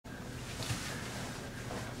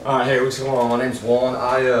Alright, hey, what's going on? My name's Juan.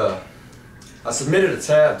 I submitted a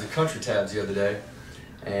tab to Country Tabs the other day,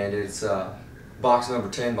 and it's box number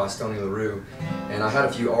 10 by Stoney Larue, and I had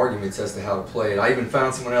a few arguments as to how to play it. I even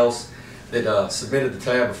found someone else that submitted the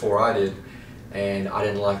tab before I did, and I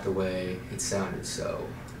didn't like the way it sounded. So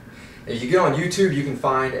if you get on YouTube, you can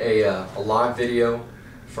find a live video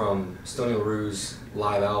from Stoney Larue's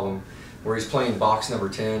live album where he's playing box number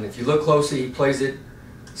 10. If you look closely, he plays it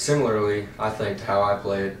similarly, I think, to how I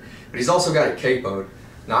play it, but he's also got it capoed.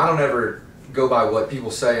 Now, I don't ever go by what people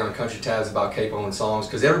say on Country Tabs about capoing songs,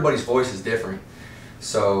 because everybody's voice is different.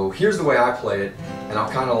 So here's the way I play it, and I'll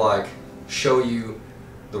kind of like show you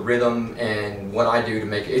the rhythm and what I do to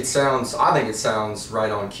make it. It sounds, I think it sounds right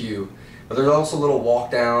on cue, but there's also little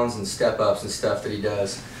walk downs and step ups and stuff that he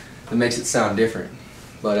does that makes it sound different.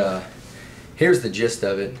 But here's the gist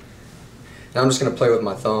of it. Now I'm just going to play with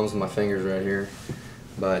my thumbs and my fingers right here.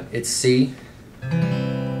 But it's C,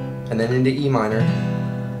 and then into E minor,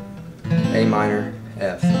 A minor,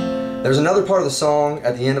 F. There's another part of the song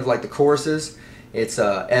at the end of like the choruses. It's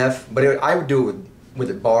F, but I would do it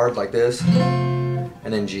with it barred like this, and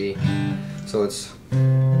then G. So it's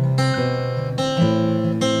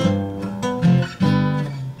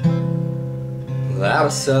out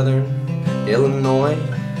of Southern Illinois,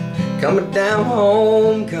 coming down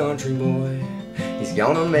home, country boy. He's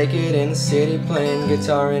gonna make it in the city, playing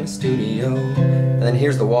guitar in the studio. And then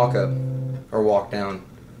here's the walk up, or walk down.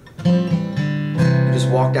 You just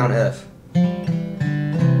walk down F.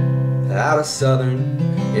 Out of Southern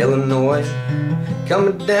Illinois,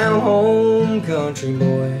 coming down home, country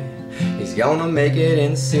boy. He's gonna make it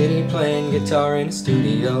in the city, playing guitar in the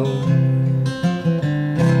studio.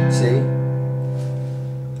 See?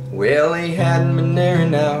 Well, he hadn't been there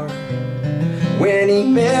an hour when he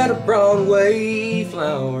met a Broadway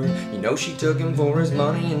flower. You know, she took him for his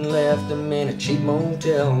money and left him in a cheap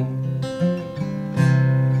motel.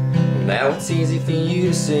 Now it's easy for you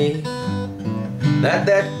to see that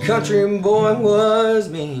that country boy was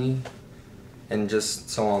me, and just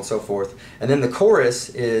so on and so forth. And then the chorus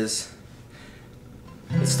is,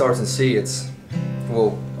 it starts in C. It's,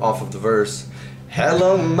 well, off of the verse.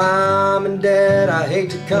 Hello, Mom and Dad, I hate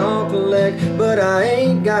to come collect, but I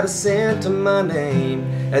ain't got a cent to my name.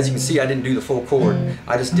 As you can see, I didn't do the full chord.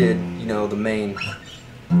 I just did, you know, the main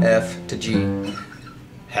F to G.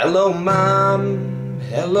 Hello, Mom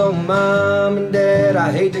and Dad,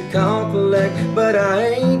 I hate to come collect, but I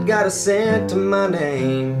ain't got a cent to my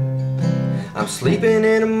name. I'm sleeping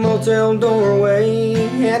in a motel doorway,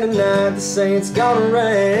 and tonight they say it's gonna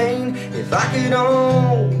rain. If I could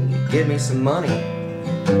only give me some money,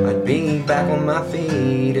 I'd be back on my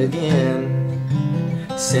feet again.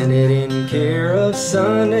 Send it in care of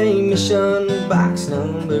Sunday Mission, box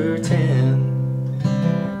number 10.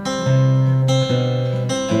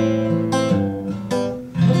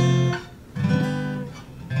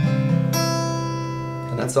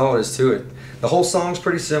 And that's all there is to it. The whole song's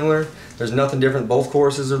pretty similar. There's nothing different. Both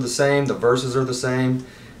choruses are the same, the verses are the same,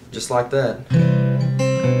 just like that.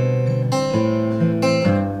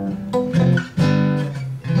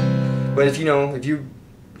 But if you're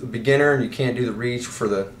a beginner and you can't do the reach for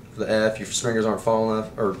the F, your fingers aren't falling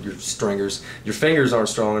enough, or your fingers aren't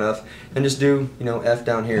strong enough, then just do, F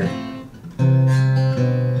down here.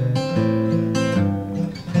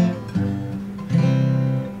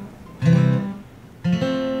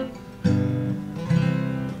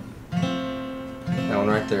 That one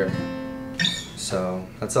right there. So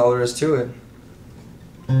that's all there is to it.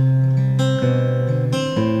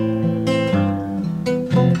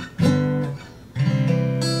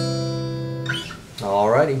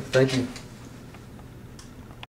 Alrighty, thank you.